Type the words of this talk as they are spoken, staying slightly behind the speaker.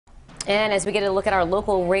And as we get a look at our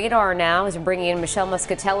local radar now, as we're bringing in Michelle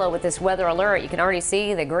Muscatello with this weather alert, you can already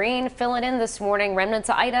see the green filling in this morning. Remnants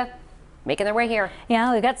of Ida making their way here.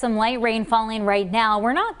 Yeah, we've got some light rain falling right now.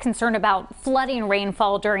 We're not concerned about flooding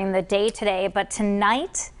rainfall during the day today, but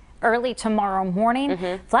tonight, early tomorrow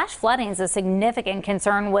morning, flash flooding is a significant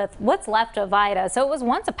concern with what's left of Ida. So it was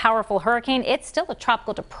once a powerful hurricane. It's still a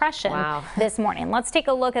tropical depression this morning. Let's take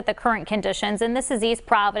a look at the current conditions. And this is East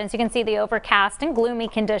Providence. You can see the overcast and gloomy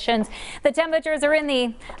conditions. The temperatures are in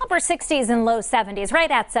the upper 60s and low 70s,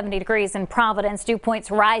 right at 70 degrees in Providence. Dew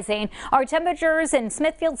points rising. Our temperatures in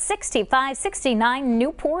Smithfield 65, 69,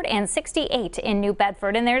 Newport, and 68 in New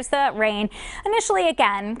Bedford. And there's the rain. Initially,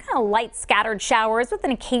 again, kind of light scattered showers with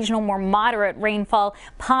an occasional more moderate rainfall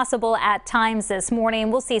possible at times this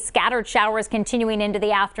morning. We'll see scattered showers continuing into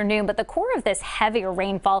the afternoon, but the core of this heavier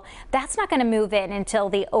rainfall, that's not going to move in until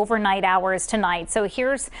the overnight hours tonight. So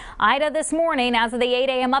here's Ida this morning as of the 8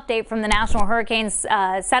 a.m. update from the National Hurricane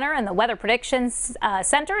Center and the Weather Predictions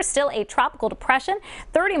Center. Still a tropical depression,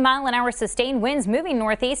 30-mile-an-hour sustained winds moving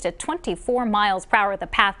northeast at 24 miles per hour. The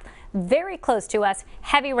path very close to us.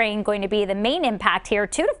 Heavy rain going to be the main impact here.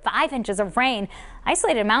 2 to 5 inches of rain.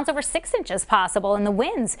 Isolated amounts over 6 inches possible. And the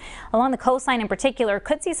winds along the coastline in particular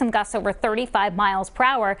could see some gusts over 35 miles per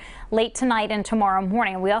hour late tonight and tomorrow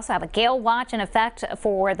morning. We also have a gale watch in effect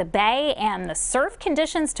for the bay, and the surf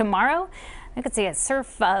conditions tomorrow. We could see a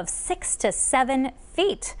surf of 6 to 7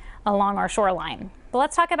 feet along our shoreline. But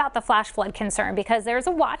let's talk about the flash flood concern, because there's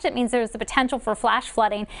a watch. It means there's the potential for flash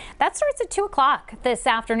flooding. That starts at 2 o'clock this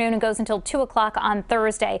afternoon and goes until 2 o'clock on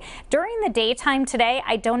Thursday. During the daytime today,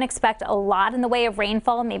 I don't expect a lot in the way of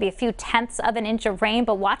rainfall, maybe a few tenths of an inch of rain,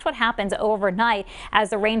 but watch what happens overnight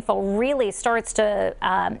as the rainfall really starts to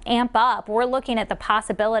amp up. We're looking at the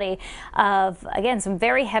possibility of, again, some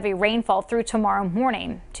very heavy rainfall through tomorrow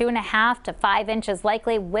morning. 2.5 to 5 inches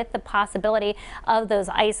likely, with the possibility of those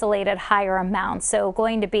isolated higher amounts. So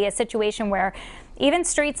going to be a situation where even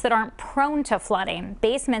streets that aren't prone to flooding,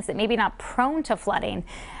 basements that maybe not prone to flooding,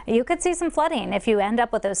 you could see some flooding if you end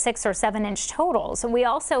up with those 6 or 7 inch totals. We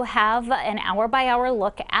also have an hour-by-hour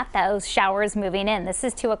look at those showers moving in. This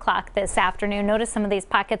is 2 o'clock this afternoon. Notice some of these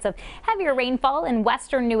pockets of heavier rainfall in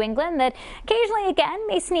western New England that occasionally again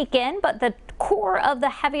may sneak in, but the core of the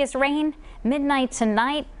heaviest rain midnight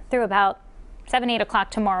tonight through about 7, 8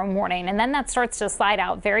 o'clock tomorrow morning, and then that starts to slide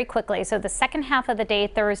out very quickly. So the second half of the day,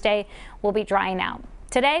 Thursday, will be drying out.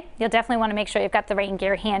 Today, you'll definitely want to make sure you've got the rain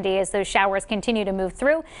gear handy as those showers continue to move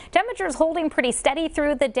through. Temperatures holding pretty steady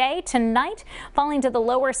through the day. Tonight, falling to the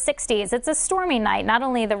lower 60s. It's a stormy night. Not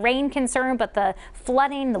only the rain concern, but the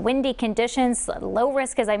flooding, the windy conditions, low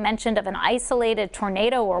risk, as I mentioned, of an isolated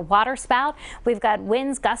tornado or water spout. We've got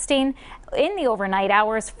winds gusting in the overnight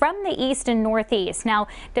hours from the east and northeast. Now,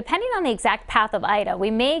 depending on the exact path of Ida, we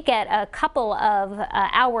may get a couple of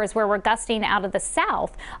hours where we're gusting out of the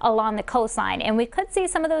south along the coastline, and we could see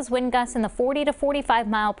some of those wind gusts in the 40 to 45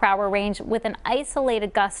 mile per hour range, with an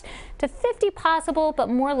isolated gust to 50 possible, but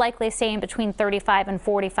more likely staying between 35 and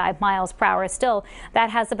 45 miles per hour. Still, that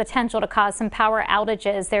has the potential to cause some power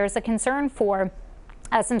outages. There's a concern for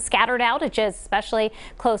some scattered outages, especially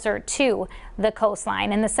closer to the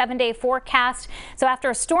coastline. In the 7-day forecast, so after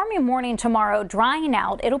a stormy morning tomorrow, drying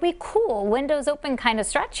out, it'll be cool. Windows open kind of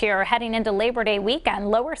stretch here heading into Labor Day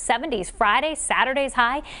weekend. Lower 70s Friday, Saturday's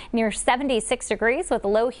high near 76 degrees with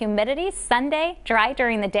low humidity. Sunday, dry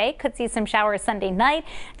during the day. Could see some showers Sunday night.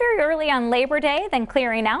 Very early on Labor Day, then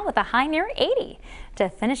clearing out with a high near 80 to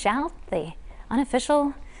finish out the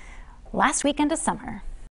unofficial last weekend of summer.